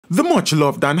The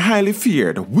much-loved and highly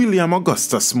feared William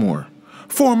Augustus Moore,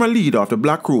 former leader of the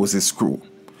Black Roses crew,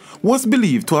 was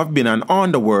believed to have been an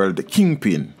underworld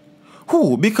kingpin,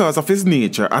 who, because of his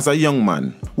nature as a young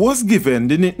man, was given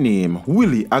the nickname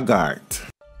Willie Haggart.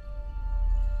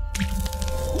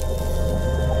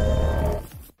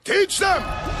 Teach them!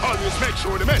 Always make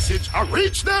sure the message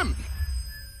reach them!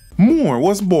 Moore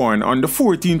was born on the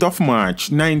 14th of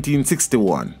March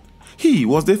 1961. He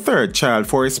was the third child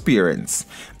for his parents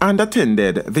and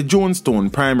attended the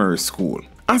Jonestown Primary School.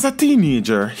 As a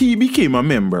teenager, he became a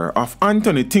member of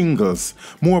Anthony Tingle's,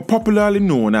 more popularly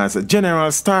known as General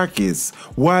Starkey's,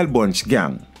 Wild Bunch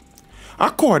gang.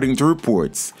 According to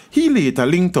reports, he later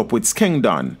linked up with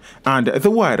Skengdon and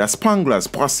the wider Spangler's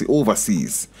posse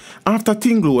overseas after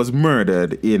Tingle was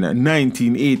murdered in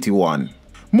 1981.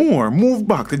 Moore moved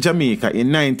back to Jamaica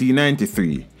in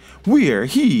 1993, where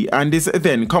he and his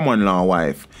then common-law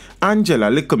wife,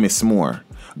 Angela Lickamis Moore,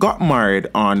 got married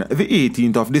on the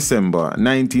 18th of December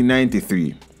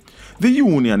 1993. The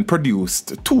union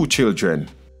produced 2 children.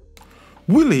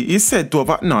 Willie is said to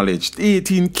have acknowledged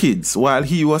 18 kids while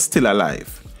he was still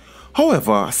alive.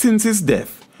 However, since his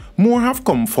death, more have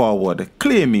come forward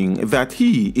claiming that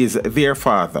he is their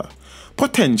father,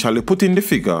 potentially putting the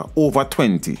figure over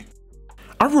 20.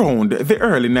 Around the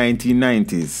early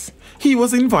 1990s, he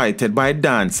was invited by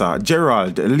dancer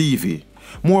Gerald Levy,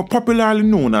 more popularly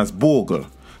known as Bogle,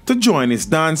 to join his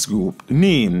dance group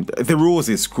named the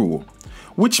Roses Crew,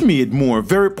 which made Moore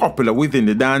very popular within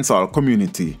the dancehall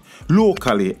community,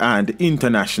 locally and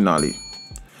internationally.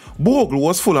 Bogle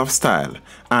was full of style,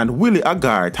 and Willie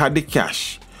Haggart had the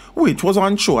cash, which was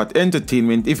on show at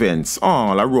entertainment events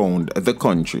all around the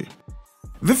country.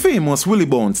 The famous Willie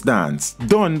Bounce dance,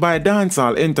 done by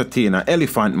dancehall entertainer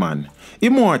Elephant Man,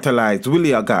 immortalized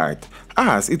Willie Haggart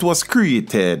as it was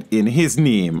created in his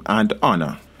name and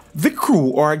honor. The crew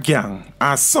or gang,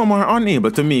 as some are unable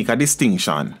to make a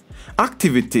distinction,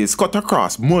 activities cut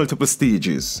across multiple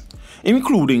stages,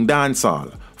 including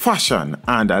dancehall, fashion,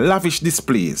 and lavish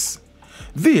displays.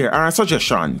 There are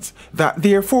suggestions that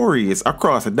their forays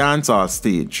across the dancehall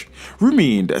stage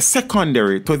remained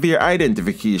secondary to their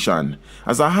identification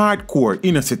as a hardcore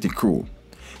inner-city crew,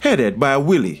 headed by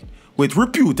Willie, with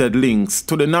reputed links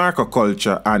to the narco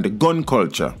culture and gun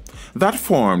culture that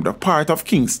formed part of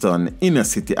Kingston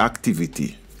inner-city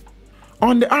activity.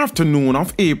 On the afternoon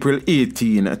of April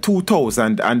 18,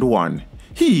 2001,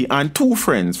 he and 2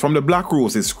 friends from the Black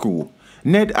Roses crew,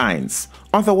 Ned Hines,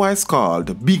 otherwise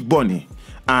called Big Bunny,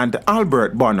 and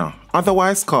Albert Bonner,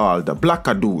 otherwise called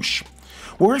Blackadoosh,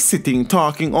 were sitting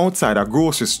talking outside a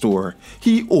grocery store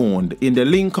he owned in the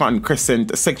Lincoln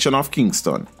Crescent section of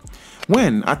Kingston,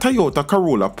 when a Toyota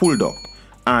Corolla pulled up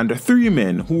and 3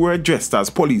 men who were dressed as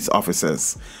police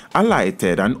officers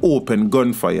alighted and opened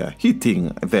gunfire, hitting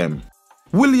them.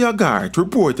 Willie Haggart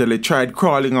reportedly tried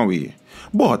crawling away,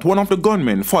 but one of the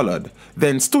gunmen followed,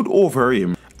 then stood over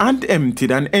him and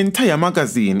emptied an entire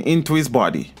magazine into his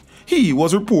body. He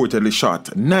was reportedly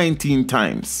shot 19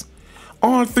 times.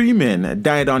 All 3 men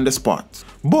died on the spot,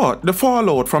 but the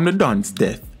fallout from the Don's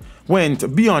death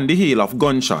went beyond the hail of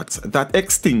gunshots that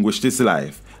extinguished his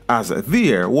life, as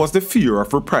there was the fear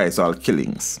of reprisal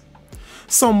killings.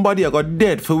 Somebody got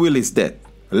dead for Willie's death.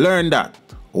 Learn that.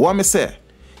 What me say?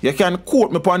 You can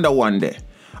quote me upon that one day.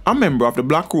 A member of the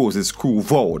Black Roses crew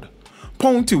vowed,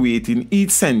 punctuating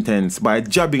each sentence by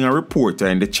jabbing a reporter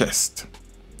in the chest.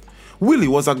 Willie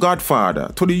was a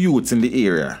godfather to the youths in the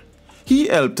area. He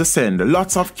helped to send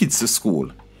lots of kids to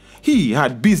school. He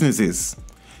had businesses.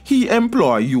 He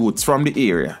employed youths from the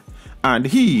area, and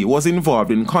he was involved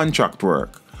in contract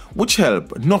work, which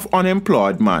helped enough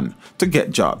unemployed men to get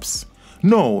jobs.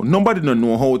 No, nobody don't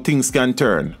know how things can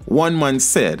turn, one man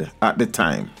said at the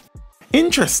time.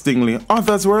 Interestingly,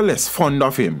 others were less fond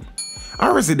of him.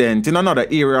 A resident in another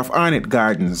area of Arnett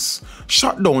Gardens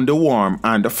shot down the warm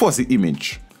and fuzzy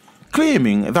image,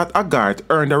 claiming that Haggart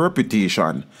earned a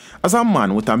reputation as a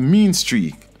man with a mean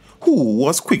streak who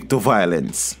was quick to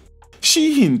violence.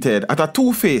 She hinted at a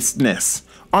two-facedness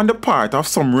on the part of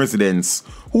some residents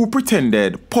who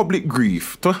pretended public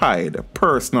grief to hide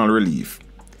personal relief.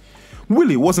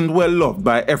 Willie wasn't well loved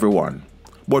by everyone,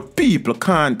 but people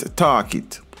can't talk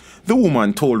it, the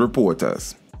woman told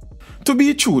reporters. To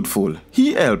be truthful,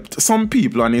 he helped some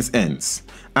people on his ends,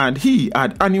 and he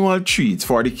had annual treats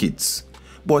for the kids.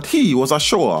 But he was a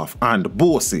show-off and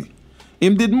bossy.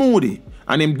 Him did moody,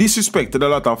 and him disrespected a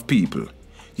lot of people.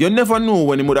 You never know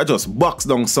when he would have just boxed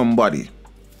down somebody.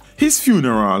 His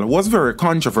funeral was very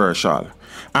controversial,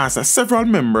 as several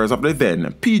members of the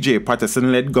then P.J.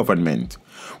 Patterson-led government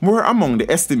were among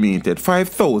the estimated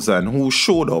 5,000 who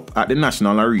showed up at the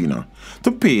National Arena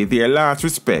to pay their last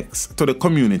respects to the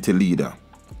community leader.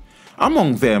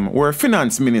 Among them were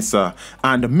Finance Minister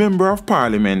and Member of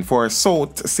Parliament for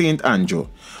South St. Andrew,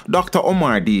 Dr.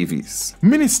 Omar Davies,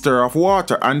 Minister of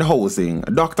Water and Housing,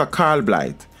 Dr. Carl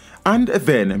Blight, and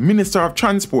then Minister of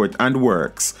Transport and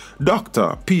Works,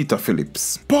 Dr. Peter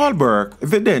Phillips. Paul Burke,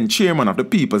 the then chairman of the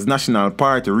People's National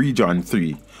Party Region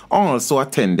 3, also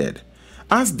attended,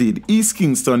 as did East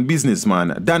Kingston businessman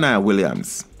Danai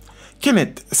Williams,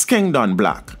 Kenneth Skengdon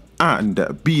Black, and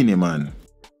Beanie Man.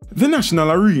 The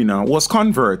National Arena was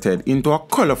converted into a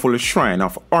colorful shrine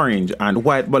of orange and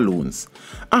white balloons,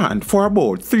 and for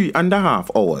about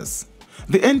 3.5 hours,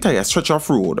 the entire stretch of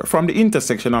road from the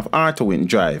intersection of Arthurwin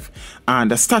Drive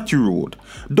and Statue Road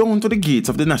down to the gates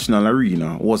of the National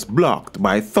Arena was blocked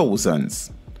by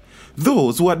thousands.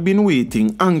 Those who had been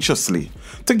waiting anxiously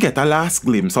to get a last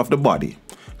glimpse of the body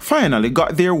finally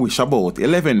got their wish about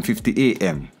 11:50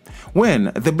 a.m.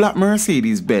 when the black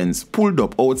Mercedes-Benz pulled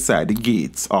up outside the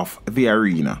gates of the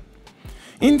arena.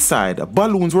 Inside,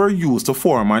 balloons were used to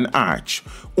form an arch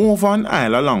over an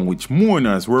aisle along which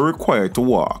mourners were required to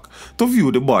walk to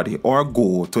view the body or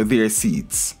go to their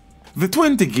seats. The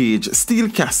 20-gauge steel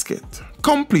casket,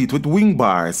 complete with wing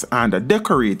bars and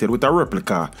decorated with a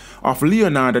replica of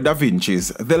Leonardo da Vinci's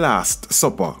The Last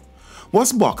Supper,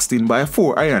 was boxed in by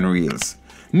 4 iron rails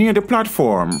near the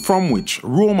platform from which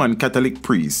Roman Catholic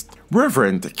priest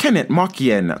Reverend Kenneth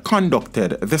Makien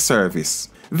conducted the service.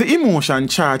 The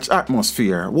emotion-charged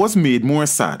atmosphere was made more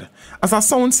sad as a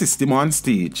sound system on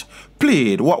stage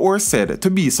played what were said to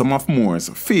be some of Moore's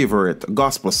favorite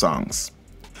gospel songs.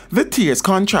 The tears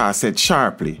contrasted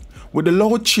sharply with the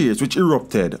loud cheers which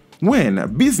erupted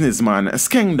when businessman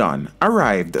Skengdon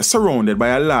arrived surrounded by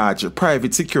a large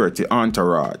private security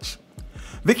entourage.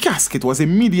 The casket was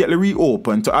immediately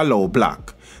reopened to allow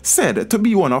Black, said to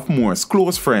be one of Moore's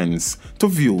close friends, to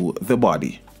view the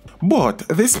body. But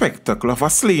the spectacle of a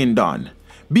slain Don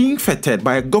being feted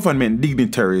by government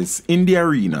dignitaries in the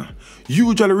arena,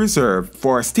 usually reserved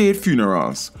for state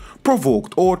funerals,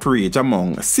 provoked outrage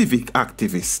among civic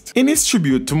activists. In his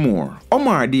tribute to Moore,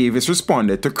 Omar Davies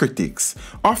responded to critics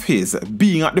of his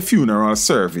being at the funeral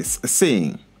service,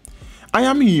 saying, "I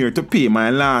am here to pay my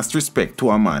last respect to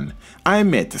a man I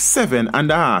met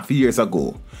 7.5 years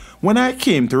ago when I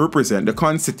came to represent the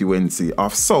constituency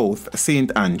of South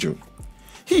St. Andrew.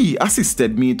 He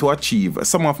assisted me to achieve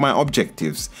some of my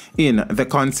objectives in the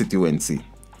constituency.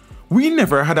 We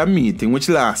never had a meeting which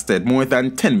lasted more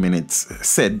than 10 minutes,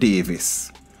 said Davis."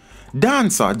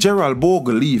 Dancer Gerald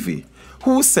Bogle-Levy,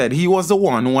 who said he was the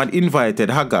one who had invited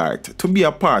Haggart to be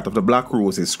a part of the Black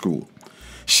Roses crew,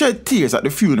 shed tears at the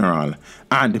funeral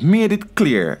and made it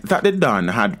clear that the Don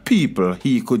had people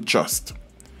he could trust.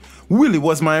 "Willie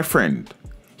was my friend.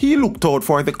 He looked out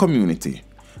for the community.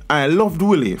 I loved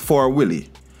Willie for Willie.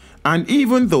 And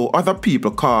even though other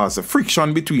people caused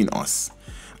friction between us,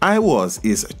 I was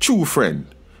his true friend.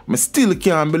 I still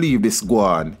can't believe this go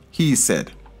on," he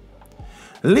said.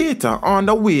 Later,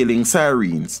 under wailing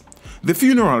sirens, the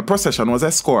funeral procession was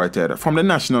escorted from the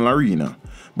National Arena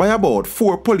by about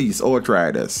 4 police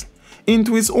outriders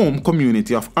into his home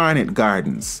community of Arnett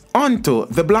Gardens, onto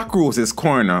the Black Roses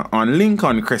corner on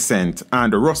Lincoln Crescent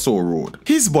and Russell Road.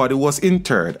 His body was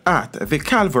interred at the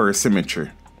Calvary Cemetery.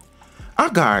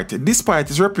 Haggart, despite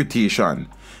his reputation,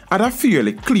 had a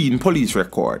fairly clean police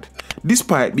record,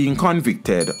 despite being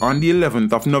convicted on the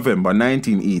 11th of November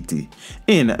 1980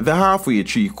 in the Halfway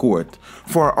Tree Court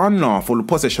for unlawful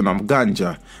possession of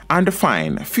ganja and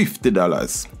fined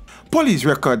 $50. Police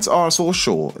records also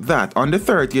show that on the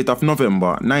 30th of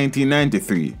November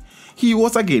 1993, he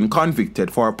was again convicted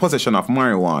for possession of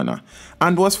marijuana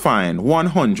and was fined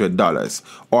 $100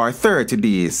 or 30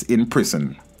 days in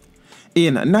prison.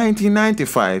 In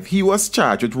 1995, he was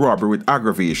charged with robbery with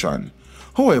aggravation.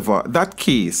 However, that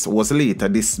case was later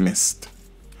dismissed.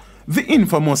 The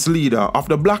infamous leader of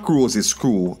the Black Roses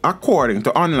crew, according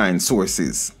to online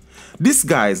sources,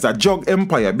 disguised a drug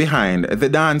empire behind the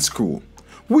dance crew,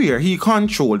 where he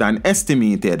controlled an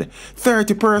estimated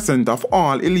 30% of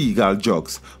all illegal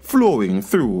drugs flowing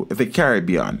through the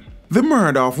Caribbean. The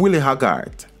murder of Willie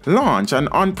Haggart launched an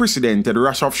unprecedented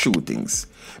rush of shootings,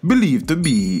 believed to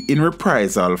be in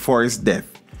reprisal for his death,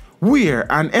 where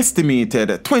an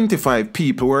estimated 25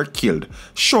 people were killed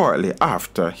shortly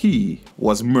after he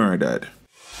was murdered.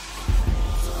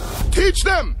 Teach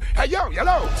them. Hey, yo,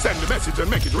 hello. Send the message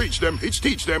and make it reach them. It's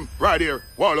teach them. Right here.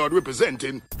 Warlord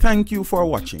representing. Thank you for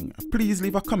watching. Please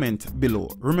leave a comment below.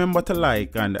 Remember to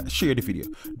like and share the video.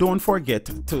 Don't forget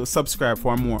to subscribe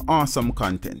for more awesome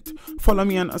content. Follow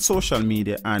me on social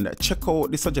media and check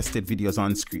out the suggested videos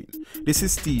on screen. This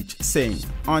is Teach saying,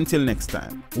 until next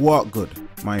time, walk good,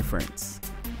 my friends.